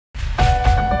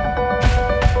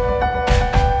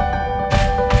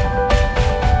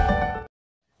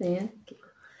اثنين.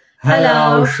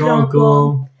 هلا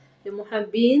وشلونكم؟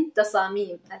 لمحبين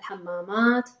تصاميم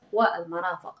الحمامات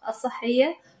والمرافق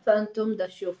الصحية فأنتم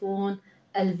تشوفون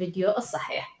الفيديو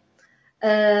الصحيح.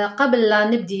 قبل لا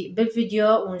نبدي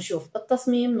بالفيديو ونشوف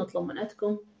التصميم نطلب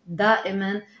منكم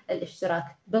دائما الاشتراك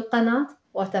بالقناة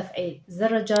وتفعيل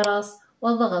زر الجرس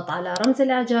والضغط على رمز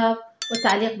الإعجاب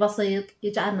وتعليق بسيط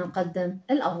يجعلنا نقدم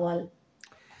الأول.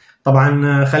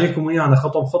 طبعا خليكم ويانا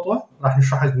خطوة بخطوة، راح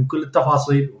نشرح لكم كل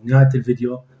التفاصيل، وبنهاية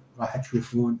الفيديو راح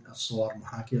تشوفون الصور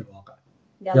محاكية الواقع.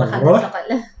 يلا خلينا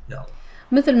ننتقل.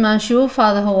 مثل ما نشوف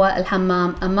هذا هو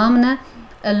الحمام أمامنا.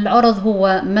 العرض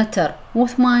هو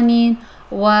 1.80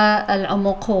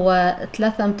 والعمق هو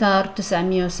 3 أمتار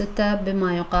 906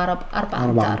 بما يقارب 4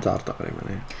 أمتار تقريبا.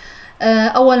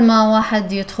 أول ما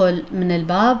واحد يدخل من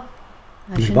الباب،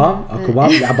 الباب اكو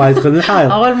باب عبا يدخل من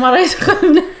الحائط. اول مره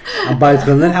يدخل عبا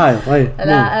يدخل من الحائط. طيب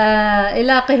لا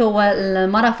يلاقي هو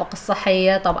المرافق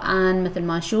الصحيه. طبعا مثل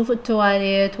ما نشوف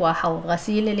التواليت وحوض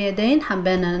غسيل اليدين،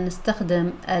 حبينا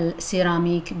نستخدم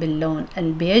السيراميك باللون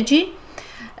البيجي.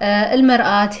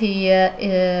 المرآة هي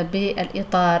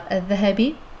بالاطار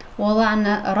الذهبي.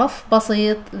 وضعنا رف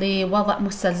بسيط لوضع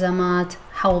مستلزمات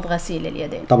حوض غسيل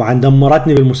اليدين. طبعا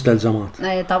دمرتني بالمستلزمات.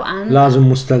 اي طبعا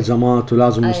لازم مستلزمات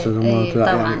ولازم مستلزمات. طبعا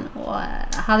يعني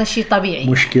وهذا الشيء طبيعي.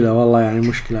 مشكلة والله، يعني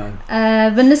مشكلة.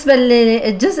 بالنسبة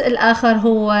للجزء الآخر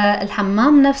هو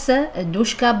الحمام نفسه،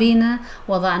 الدوش كابينة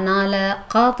وضعنا له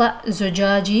قاطع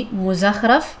زجاجي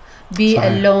مزخرف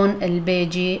باللون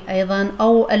البيجي أيضا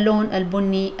أو اللون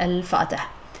البني الفاتح.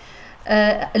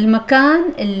 المكان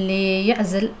اللي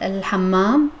يعزل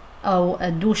الحمام أو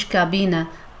الدوش كابينة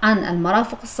عن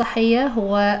المرافق الصحية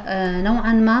هو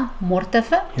نوعا ما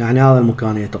مرتفع، يعني هذا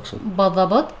المكان هي تقصد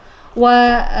بالضبط.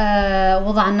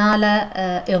 ووضعنا له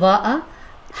إضاءة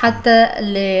حتى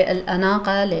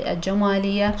للأناقة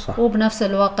للجمالية. صح. وبنفس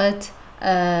الوقت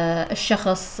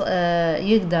الشخص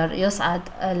يقدر يصعد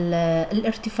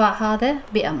الارتفاع هذا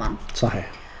بأمان.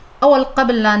 صحيح. أول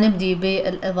قبل لا نبدي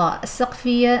بالإضاءة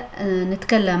السقفية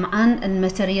نتكلم عن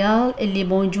الماتريال اللي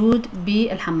موجود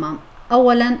بالحمام.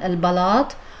 أولا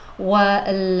البلاط،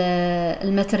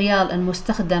 والماتريال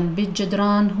المستخدم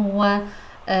بالجدران هو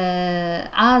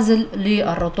عازل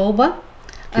للرطوبة.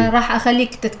 راح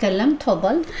أخليك تتكلم،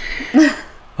 تفضل.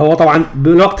 هو طبعا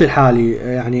بالوقت الحالي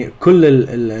يعني كل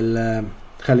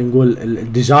خلينا نقول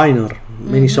الديزاينر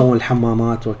من يسوون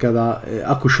الحمامات وكذا،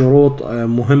 اكو شروط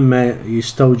مهمة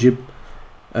يستوجب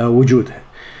وجودها،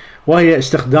 وهي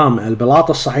استخدام البلاط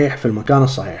الصحيح في المكان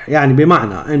الصحيح. يعني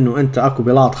بمعنى انه انت اكو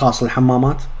بلاط خاص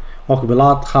للحمامات واكو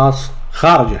بلاط خاص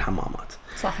خارج الحمامات.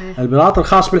 صحيح. البلاط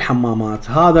الخاص بالحمامات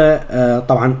هذا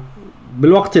طبعا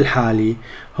بالوقت الحالي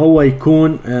هو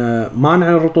يكون مانع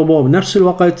للرطوبة، وبنفس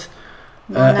الوقت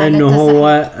انه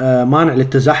هو مانع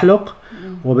للتزحلق،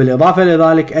 وبالاضافه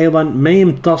لذلك ايضا ما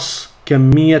يمتص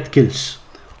كميه كلس،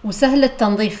 وسهل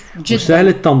التنظيف جدا. وسهل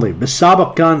التنظيف.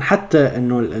 بالسابق كان حتى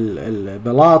انه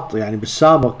البلاط يعني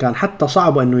بالسابق كان حتى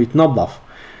صعب انه يتنظف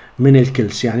من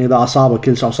الكلس، يعني اذا اصابه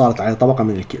كلس او صارت عليه طبقه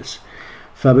من الكلس.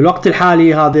 فبالوقت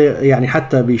الحالي هذا يعني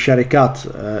حتى بشركات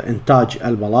انتاج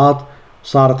البلاط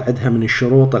صارت عندها من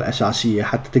الشروط الاساسيه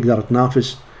حتى تقدر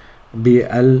تنافس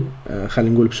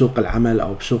خلينا نقول بسوق العمل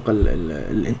او بسوق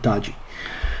الانتاجي.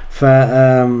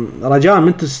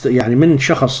 فرجاء يعني من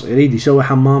شخص يريد يسوي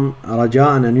حمام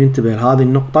رجاء ان ينتبه لهذه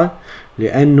النقطة،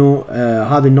 لانه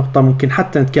هذه النقطة ممكن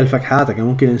حتى تكلفك حياتك. يعني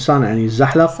ممكن الانسان يعني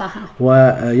يتزحلق. صح.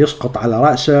 ويسقط على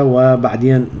رأسه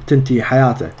وبعدين تنتهي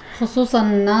حياته، خصوصا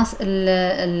الناس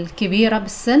الكبيرة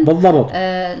بالسن. بالضبط.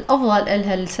 الافضل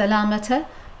لها لسلامتها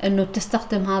انه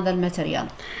تستخدم هذا الماتريال.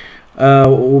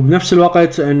 وبنفس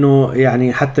الوقت انه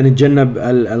يعني حتى نتجنب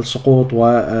السقوط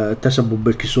والتسبب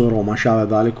بالكسور وما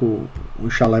شابه ذلك، وان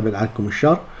شاء الله يبعد عنكم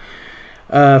الشر.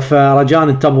 فرجاء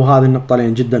انتبهوا، هذه النقطة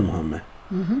لين جدا مهمة.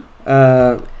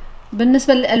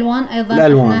 بالنسبة للألوان أيضا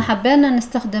الألوان. احنا حبينا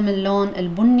نستخدم اللون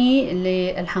البني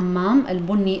للحمام،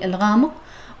 البني الغامق،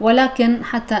 ولكن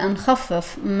حتى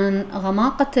نخفف من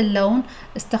غماقة اللون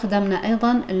استخدمنا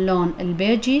أيضا اللون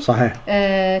البيجي. صحيح.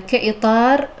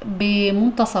 كإطار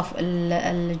بمنتصف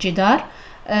الجدار.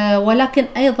 ولكن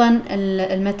أيضا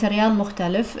الماتريال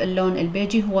مختلف. اللون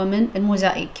البيجي هو من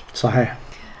الموزايك. صحيح.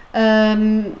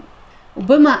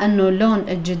 وبما أنه لون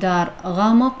الجدار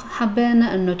غامق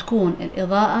حبينا أنه تكون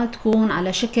الإضاءة تكون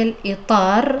على شكل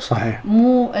إطار. صحيح.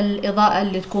 مو الإضاءة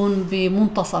اللي تكون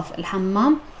بمنتصف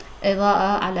الحمام،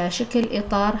 إضاءة على شكل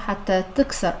إطار حتى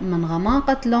تكسر من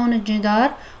غماقة لون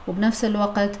الجدار، وبنفس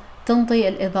الوقت تنطي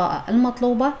الإضاءة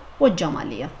المطلوبة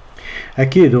والجمالية.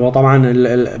 أكيد. هو طبعا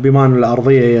بما أن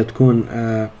الأرضية هي تكون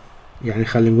يعني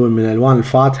خلينا نقول من الألوان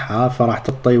الفاتحة، فراح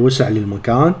تعطي وسع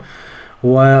للمكان،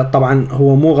 وطبعا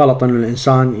هو مو غلط انه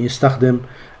الانسان يستخدم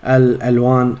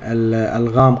الالوان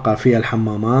الغامقة في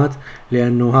الحمامات،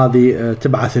 لانه هذه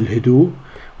تبعث الهدوء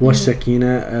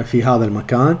والسكينة في هذا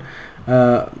المكان.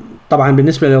 طبعا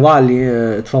بالنسبة للإضاءة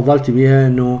اللي تفضلت بها،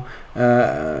 انه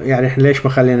يعني احنا ليش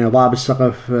ما خلينا إضاءة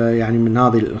بالسقف يعني من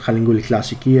هذه خلينا نقول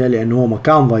الكلاسيكية، لانه هو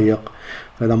مكان ضيق،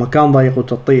 فاذا مكان ضيق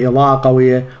وتعطيه إضاءة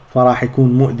قوية فراح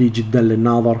يكون مؤذي جدا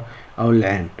للناظر او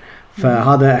للعين.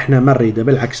 فهذا احنا ما نريده،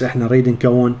 بالعكس احنا نريد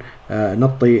نكون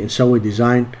نسوي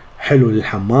ديزاين حلو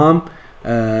للحمام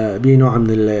بنوع من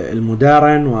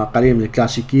المودرن وقليل من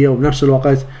الكلاسيكية، وبنفس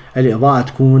الوقت الإضاءة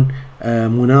تكون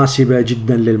مناسبة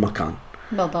جدا للمكان.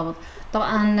 بالضبط.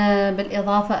 طبعا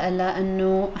بالإضافة إلى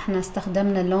أنه احنا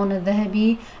استخدمنا اللون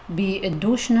الذهبي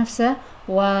بالدوش نفسه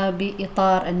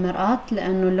وبإطار المرآة،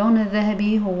 لأنه اللون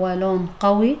الذهبي هو لون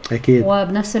قوي أكيد،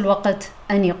 وبنفس الوقت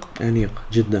أنيق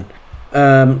جدا.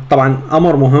 طبعا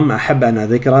أمر مهم أحب أن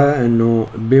أذكره، أنه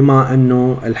بما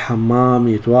أنه الحمام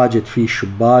يتواجد فيه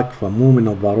شباك، فمو من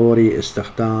الضروري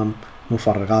استخدام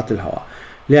مفرغات الهواء،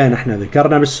 لأن احنا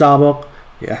ذكرنا بالسابق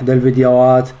في إحدى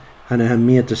الفيديوهات عن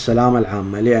أهمية السلامة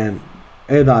العامة، لأن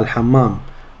إذا الحمام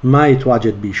ما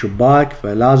يتواجد به شباك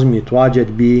فلازم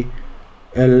يتواجد به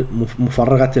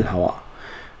مفرغة الهواء.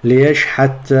 ليش؟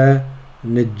 حتى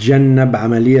نتجنب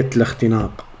عملية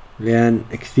الاختناق، لأن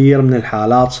كثير من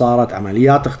الحالات صارت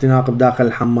عمليات اختناق بداخل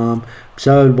الحمام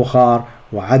بسبب البخار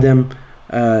وعدم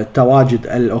تواجد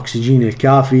الأكسجين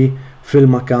الكافي في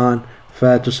المكان،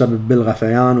 فتسبب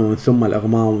بالغثيان ومن ثم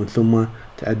الإغماء ومن ثم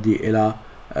تؤدي إلى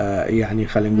يعني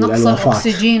خلينا نقول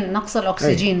الوفاة. نقص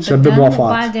الأكسجين تسبب وفاة،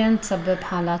 وبعدين تسبب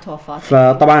حالات وفاة.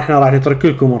 فطبعا احنا راح نترك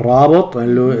لكم الرابط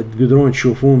اللي تقدرون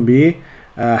تشوفون به.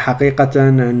 حقيقة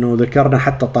انه ذكرنا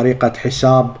حتى طريقة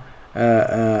حساب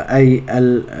اي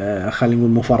خلينا نقول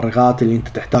المفرغات اللي انت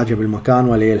تحتاجها بالمكان،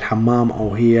 ولا هي الحمام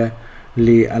او هي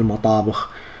للمطابخ،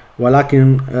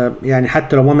 ولكن يعني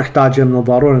حتى لو ما محتاجة من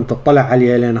الضروري ان تطلع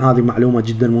عليها، لان هذه معلومة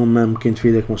جدا مهمة ممكن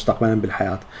تفيدك مستقبلا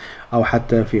بالحياة او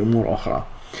حتى في امور اخرى.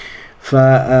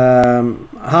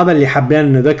 فهذا اللي حبينا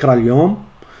نذكره اليوم.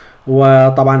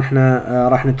 وطبعا احنا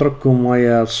راح نترككم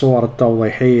ويا الصور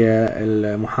التوضيحية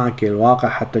المحاكية الواقع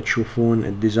حتى تشوفون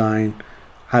الديزاين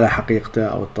على حقيقته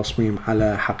او التصميم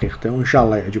على حقيقته، وان شاء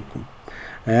الله يعجبكم.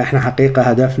 احنا حقيقة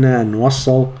هدفنا ان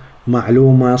نوصل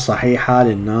معلومة صحيحة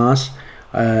للناس،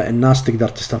 الناس تقدر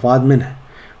تستفاد منها،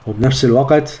 وبنفس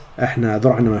الوقت احنا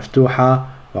ذرعنا مفتوحة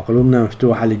وقلوبنا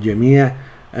مفتوحة للجميع،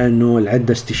 انه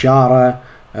العدة استشارة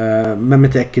ما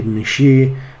متأكد من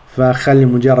شيء فخلي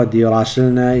مجرد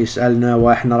يراسلنا يسألنا،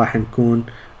 واحنا راح نكون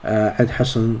عند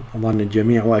حسن ظن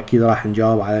الجميع، واكيد راح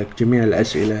نجاوب على جميع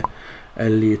الاسئلة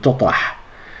اللي تطرح.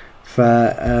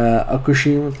 فاكو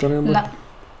شيء مضطرين؟ لا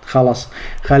خلاص،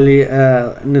 خلي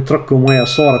نترككم ويا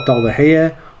الصورة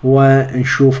التوضيحية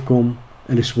ونشوفكم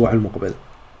الاسبوع المقبل.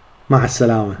 مع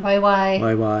السلامة. باي باي.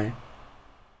 باي باي.